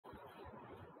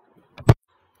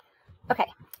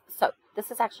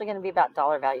this is actually going to be about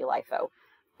dollar value LIFO.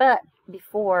 But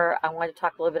before, I want to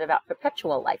talk a little bit about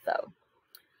perpetual LIFO.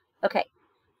 Okay,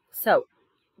 so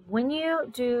when you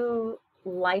do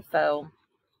LIFO,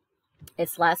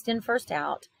 it's last in, first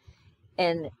out.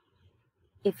 And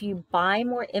if you buy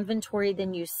more inventory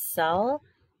than you sell,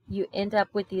 you end up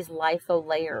with these LIFO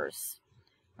layers.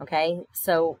 Okay,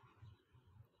 so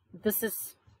this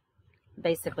is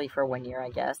basically for 1 year, I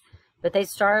guess. But they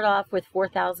started off with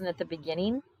 4,000 at the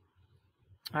beginning.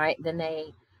 All right, then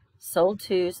they sold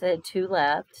 2, so they had 2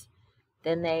 left.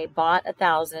 Then they bought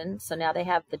 1,000, so now they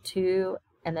have the 2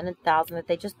 and then 1,000 that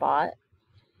they just bought.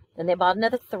 Then they bought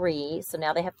another 3, so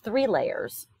now they have 3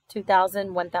 layers,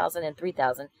 2,000, 1,000, and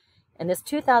 3,000. And this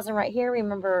 2,000 right here,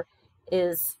 remember,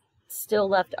 is still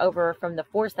left over from the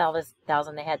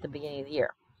 4,000 they had at the beginning of the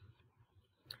year.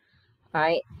 All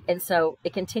right, and so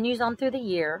it continues on through the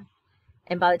year.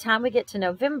 And by the time we get to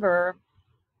November,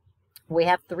 we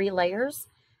have 3 layers.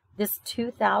 This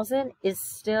 2,000 is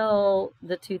still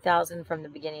the 2,000 from the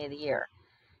beginning of the year.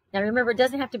 Now remember, it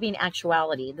doesn't have to be in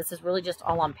actuality. This is really just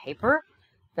all on paper,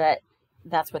 but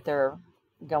that's what they're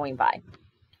going by.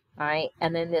 All right,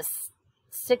 and then this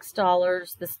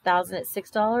 $6, this 1,000 at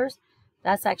 $6,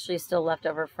 that's actually still left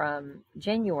over from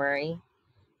January.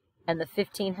 And the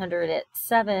 1,500 at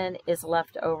 7 is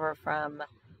left over from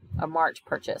a March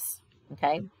purchase.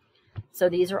 Okay, so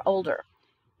these are older.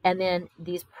 And then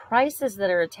these prices that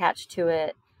are attached to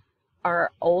it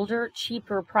are older,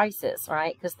 cheaper prices, all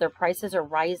right? Because their prices are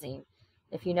rising.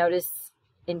 If you notice,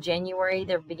 in January,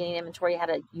 their beginning inventory had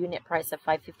a unit price of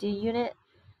 $5.50 a unit.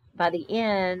 By the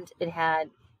end, it had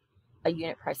a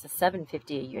unit price of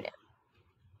 $7.50 a unit.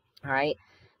 All right?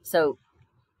 So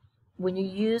when you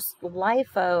use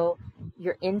LIFO,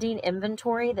 your ending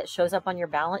inventory that shows up on your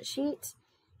balance sheet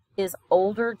is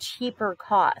older, cheaper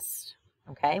cost.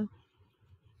 Okay?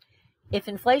 If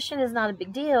inflation is not a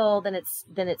big deal, then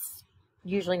it's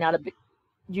usually not a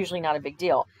big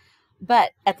deal.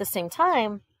 But at the same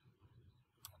time,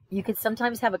 you could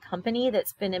sometimes have a company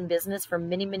that's been in business for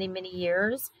many, many, many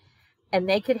years, and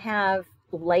they could have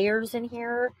layers in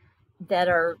here that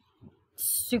are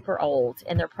super old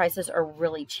and their prices are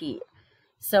really cheap.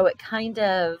 So it kind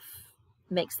of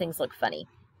makes things look funny.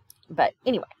 But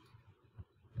anyway.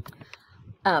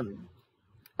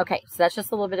 Okay, so that's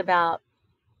just a little bit about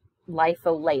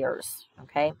LIFO layers,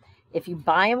 okay? If you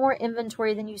buy more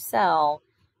inventory than you sell,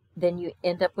 then you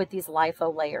end up with these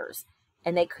LIFO layers.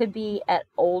 And they could be at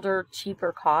older,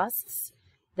 cheaper costs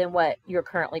than what you're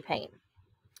currently paying.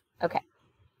 Okay,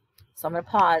 so I'm going to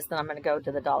pause, then I'm going to go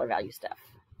to the dollar value stuff.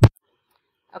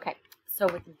 Okay, so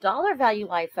with dollar value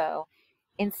LIFO,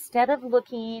 instead of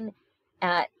looking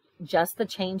at just the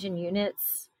change in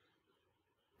units,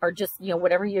 or just, you know,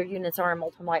 whatever your units are and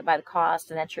multiply it by the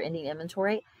cost, and that's your ending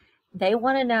inventory, they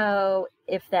want to know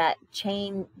if that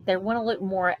chain, they want to look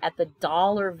more at the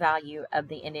dollar value of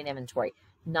the ending inventory,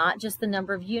 not just the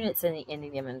number of units in the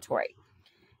ending inventory.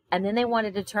 And then they want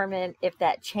to determine if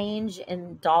that change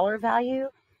in dollar value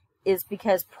is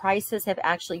because prices have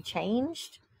actually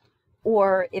changed,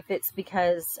 or if it's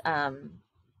because,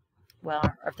 well,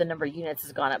 or if the number of units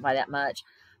has gone up by that much,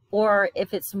 or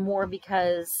if it's more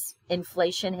because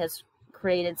inflation has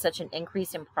created such an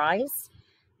increase in price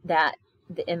that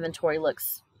the inventory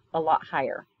looks a lot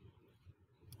higher.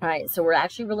 All right, so we're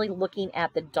actually really looking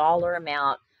at the dollar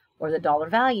amount or the dollar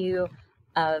value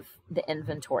of the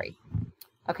inventory.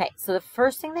 Okay, so the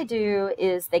first thing they do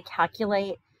is they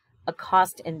calculate a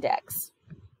cost index,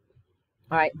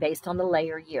 all right, based on the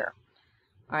layer year.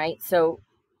 All right, so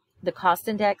the cost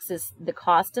index is the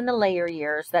cost in the layer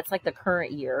year, so that's like the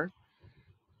current year,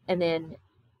 and then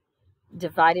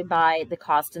divided by the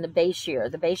cost in the base year.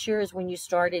 The base year is when you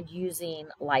started using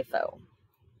LIFO.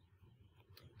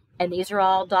 And these are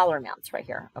all dollar amounts right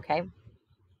here, okay?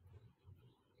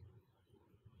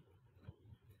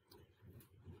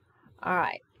 All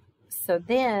right, so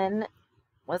then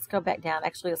let's go back down.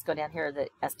 Actually, let's go down here to the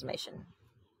estimation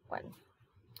one.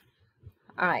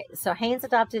 All right, so Haynes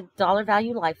adopted dollar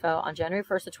value LIFO on January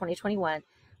 1st of 2021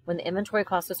 when the inventory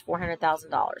cost was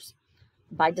 $400,000.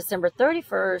 By December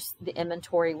 31st, the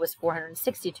inventory was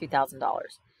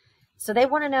 $462,000. So they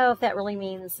want to know if that really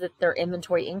means that their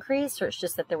inventory increased, or it's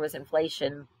just that there was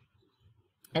inflation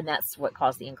and that's what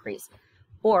caused the increase,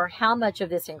 or how much of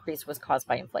this increase was caused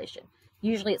by inflation.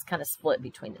 Usually it's kind of split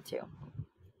between the two.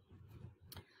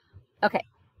 Okay,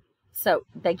 so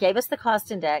they gave us the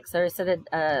cost index. They said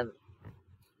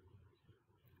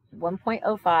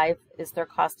 1.05 is their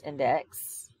cost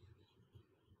index.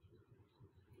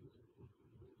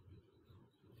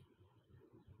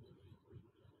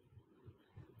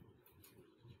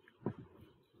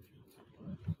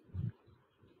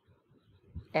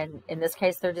 And in this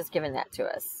case, they're just giving that to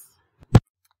us.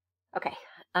 Okay,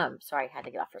 sorry, I had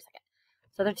to get off for a second.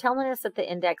 So they're telling us that the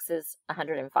index is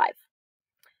 105,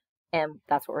 and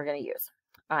that's what we're going to use.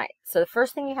 All right, so the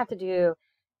first thing you have to do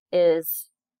is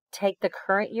take the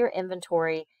current year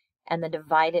inventory and then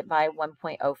divide it by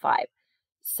 1.05.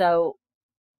 So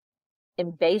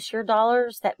in base year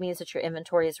dollars, that means that your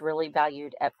inventory is really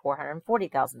valued at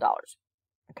 $440,000.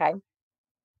 Okay.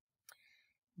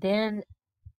 Then,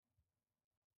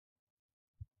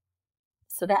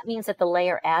 so that means that the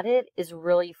layer added is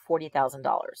really $40,000.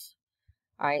 All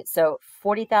right. So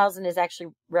 40,000 is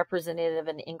actually representative of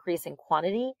an increase in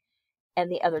quantity,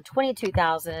 and the other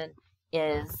 22,000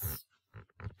 is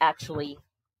actually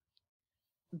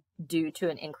due to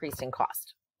an increase in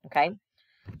cost. Okay.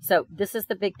 So this is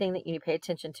the big thing that you need to pay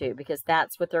attention to, because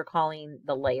that's what they're calling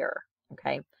the layer.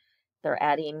 Okay. They're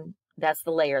adding, that's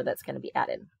the layer that's going to be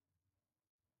added.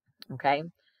 Okay.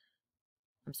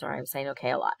 I'm sorry, I'm saying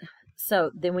okay a lot.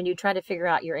 So then when you try to figure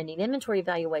out your ending inventory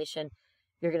valuation,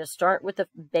 you're going to start with the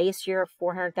base year of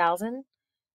 400,000.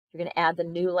 You're going to add the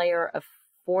new layer of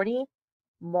 40,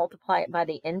 multiply it by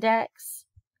the index,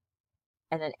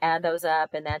 and then add those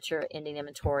up, and that's your ending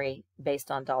inventory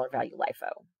based on dollar value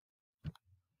LIFO.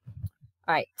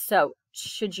 All right, so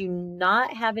should you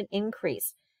not have an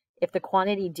increase, if the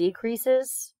quantity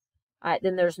decreases, all right,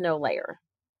 then there's no layer,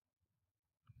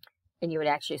 and you would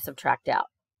actually subtract out.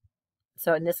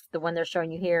 So in this, the one they're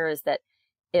showing you here is that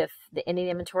if the ending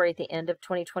inventory at the end of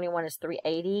 2021 is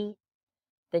 380,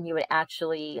 then you would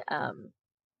actually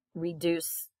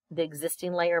reduce the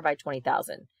existing layer by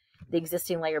 20,000. The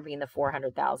existing layer being the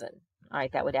 400,000. All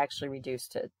right, that would actually reduce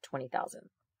to 20,000.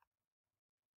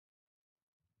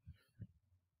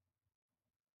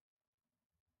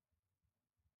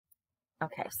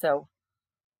 Okay, so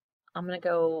I'm going to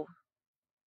go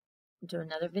do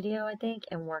another video, I think,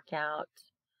 and work out.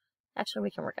 Actually,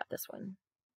 we can work out this one.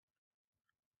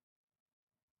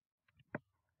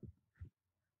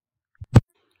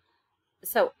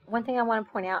 So one thing I want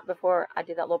to point out before I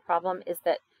do that little problem is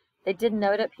that they did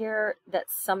note up here that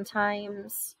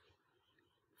sometimes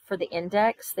for the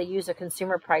index, they use a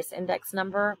consumer price index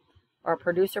number or a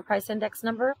producer price index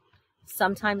number.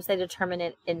 Sometimes they determine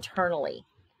it internally.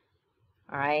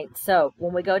 All right, so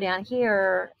when we go down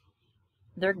here,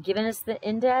 they're giving us the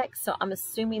index, so I'm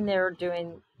assuming they're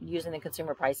using the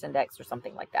consumer price index or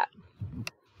something like that.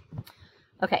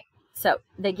 Okay, so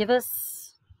they give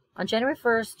us, on January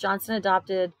 1st, Johnson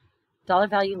adopted dollar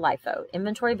value LIFO.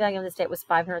 Inventory value on this date was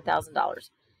 $500,000.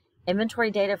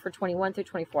 Inventory data for 21 through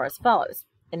 24 as follows,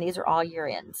 and these are all year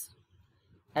ends.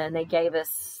 And they gave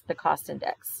us the cost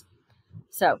index.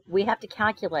 So we have to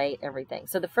calculate everything.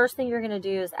 So the first thing you're going to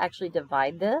do is actually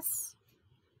divide this.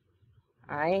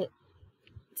 All right.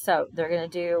 So they're going to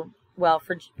do, well,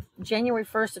 for January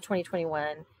 1st of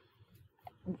 2021,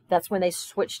 that's when they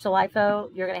switched to LIFO.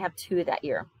 You're going to have 2 that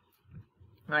year.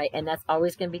 All right. And that's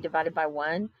always going to be divided by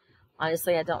 1.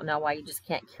 Honestly, I don't know why you just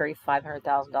can't carry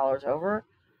 $500,000 over,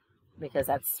 because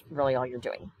that's really all you're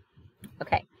doing.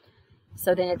 Okay.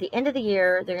 So then at the end of the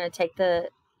year, they're going to take the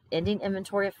ending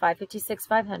inventory of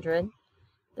 $556,500.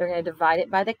 They're going to divide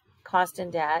it by the cost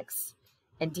index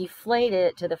and deflate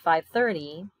it to the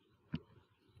 530.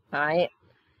 All right.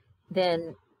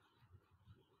 Then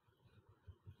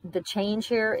the change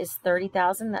here is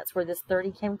 30,000. That's where this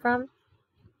 30 came from.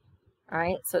 All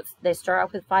right. So they start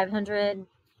off with 500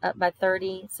 up by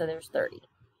 30. So there's 30.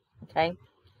 Okay.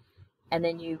 And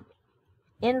then you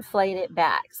inflate it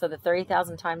back. So the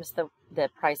 30,000 times the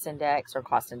price index or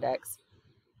cost index.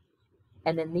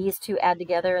 And then these two add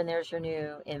together, and there's your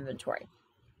new inventory.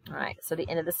 All right. So the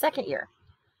end of the second year,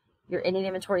 your ending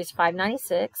inventory is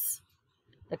 596.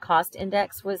 The cost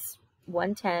index was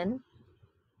 110.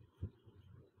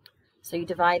 So you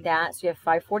divide that. So you have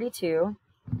 542.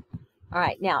 All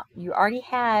right. Now, you already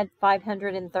had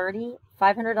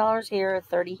 $500 here,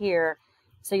 30 here.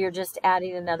 So you're just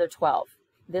adding another 12.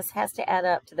 This has to add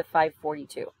up to the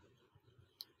 542. All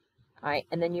right.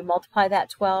 And then you multiply that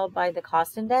 12 by the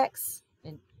cost index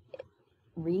and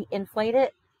re-inflate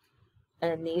it.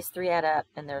 And these 3 add up,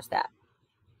 and there's that.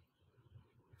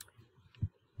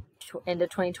 End of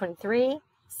 2023,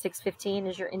 615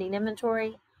 is your ending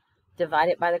inventory. Divide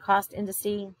it by the cost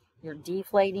indice. You're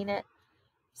deflating it.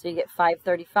 So you get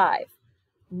 535.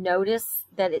 Notice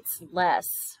that it's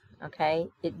less, okay?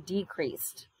 It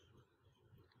decreased.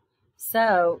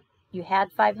 So you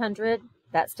had 500.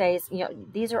 That stays, you know,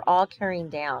 these are all carrying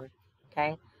down,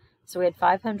 okay? So we had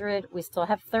 500. We still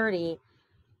have 30.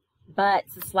 But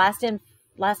since last in,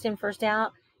 first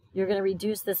out, you're going to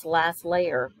reduce this last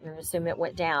layer. You're going to assume it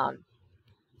went down.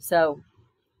 So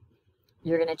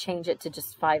you're going to change it to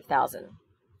just 5,000.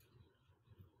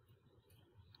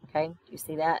 Okay, you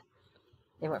see that?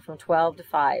 They went from 12 to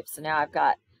 5. So now I've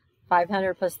got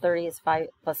 500 plus 30 is 5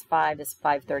 plus 5 is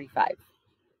 535.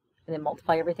 And then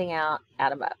multiply everything out,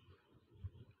 add them up.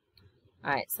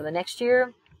 All right, so the next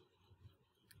year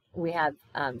we have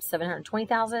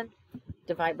 720,000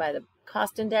 divided by the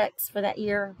cost index for that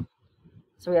year.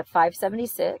 So we have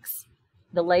 576.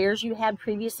 The layers you had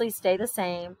previously stay the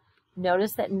same.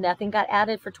 Notice that nothing got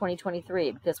added for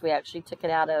 2023 because we actually took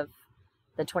it out of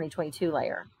the 2022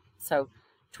 layer. So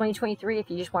 2023, if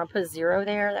you just want to put a 0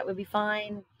 there, that would be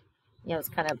fine. You know, it's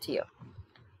kind of up to you.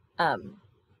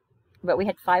 But we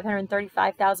had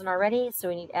 535,000 already, so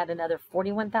we need to add another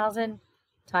 41,000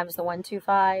 times the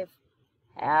 125.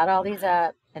 Add all these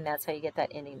up, and that's how you get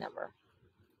that ending number.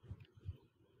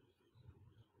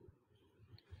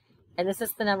 And this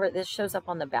is the number, this shows up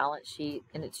on the balance sheet,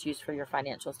 and it's used for your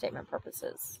financial statement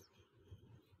purposes.